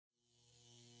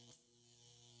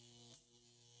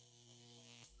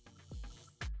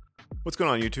What's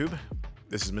going on, YouTube?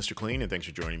 This is Mr. Clean, and thanks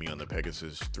for joining me on the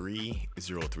Pegasus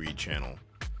 303 channel.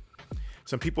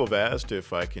 Some people have asked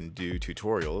if I can do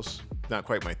tutorials. Not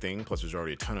quite my thing, plus there's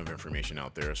already a ton of information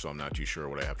out there, so I'm not too sure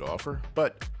what I have to offer.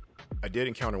 But I did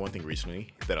encounter one thing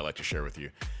recently that I'd like to share with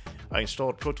you. I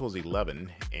installed ProTools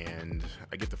 11, and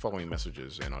I get the following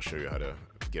messages, and I'll show you how to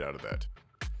get out of that.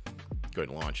 Go ahead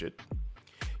and launch it.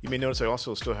 You may notice I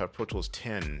also still have ProTools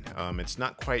 10. It's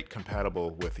not quite compatible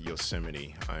with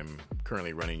Yosemite. I'm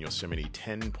currently running Yosemite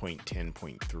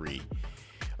 10.10.3.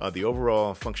 The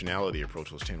overall functionality of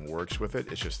ProTools 10 works with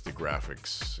it. It's just the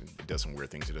graphics. It does some weird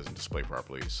things. It doesn't display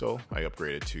properly. So I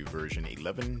upgraded to version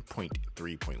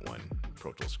 11.3.1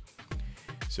 ProTools.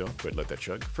 So go ahead and let that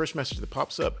chug. First message that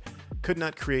pops up: could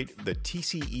not create the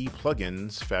TCE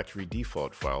plugins factory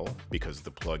default file because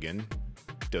the plugin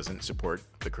doesn't support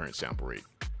the current sample rate.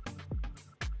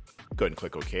 Go ahead and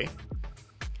click OK.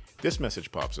 This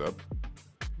message pops up.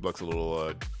 Looks a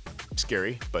little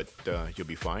scary, but you'll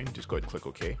be fine. Just go ahead and click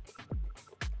OK.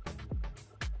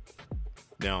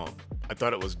 Now, I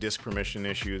thought it was disk permission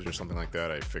issues or something like that.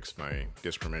 I fixed my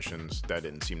disk permissions. That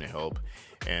didn't seem to help.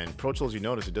 And Pro Tools, you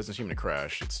notice it doesn't seem to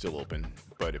crash. It's still open.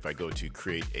 But if I go to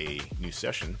create a new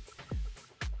session,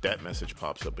 that message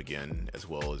pops up again, as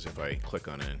well as if I click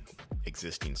on an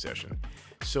existing session.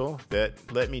 So that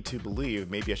led me to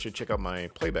believe maybe I should check out my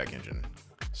playback engine.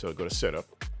 So go to Setup,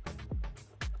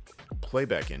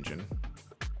 Playback Engine,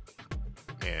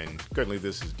 and go ahead and leave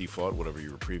this as default, whatever you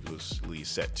were previously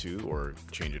set to, or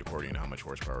change it according to how much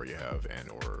horsepower you have and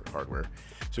or hardware.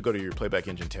 So go to your Playback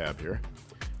Engine tab here.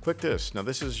 Click this. Now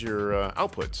this is your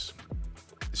outputs.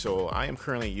 So I am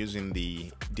currently using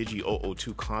the Digi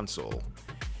 002 console,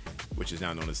 which is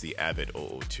now known as the Avid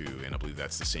 002, and I believe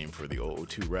that's the same for the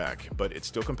 002 rack, but it's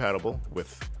still compatible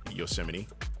with Yosemite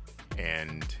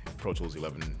and Pro Tools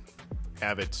 11.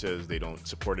 Avid says they don't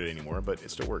support it anymore, but it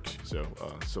still works, so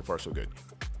so far so good.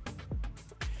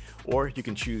 Or you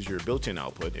can choose your built-in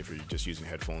output if you're just using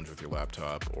headphones with your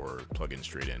laptop, or plug in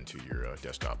straight into your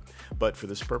desktop. But for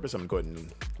this purpose, I'm going to go ahead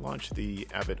and launch the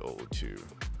Avid 002. Go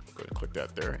ahead and click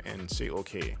that there and say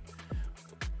OK.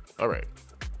 All right.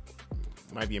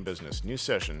 Might be in business. New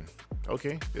session.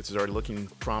 Okay, this is already looking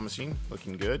promising,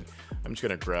 looking good. I'm just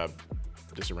going to grab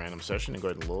just a random session and go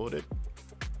ahead and load it.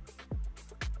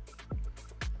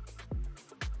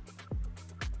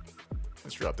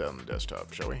 Let's drop that on the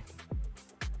desktop, shall we?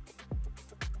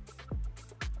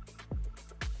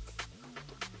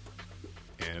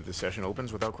 And if the session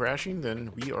opens without crashing,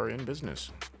 then we are in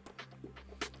business.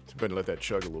 So I'm going to let that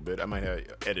chug a little bit. I might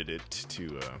edit it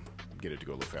to get it to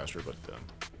go a little faster, but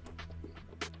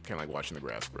kind of like watching the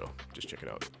grass grow. Just check it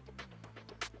out.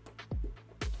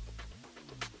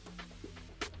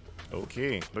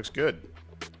 Okay, looks good.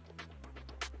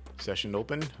 Session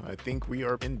open. I think we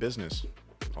are in business.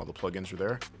 All the plugins are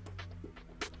there.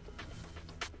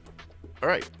 All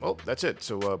right, well, that's it.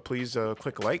 So please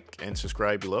click like and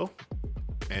subscribe below.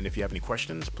 And if you have any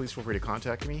questions, please feel free to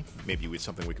contact me. Maybe it's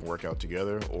something we can work out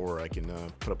together, or I can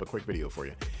put up a quick video for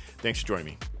you. Thanks for joining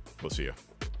me. We'll see you.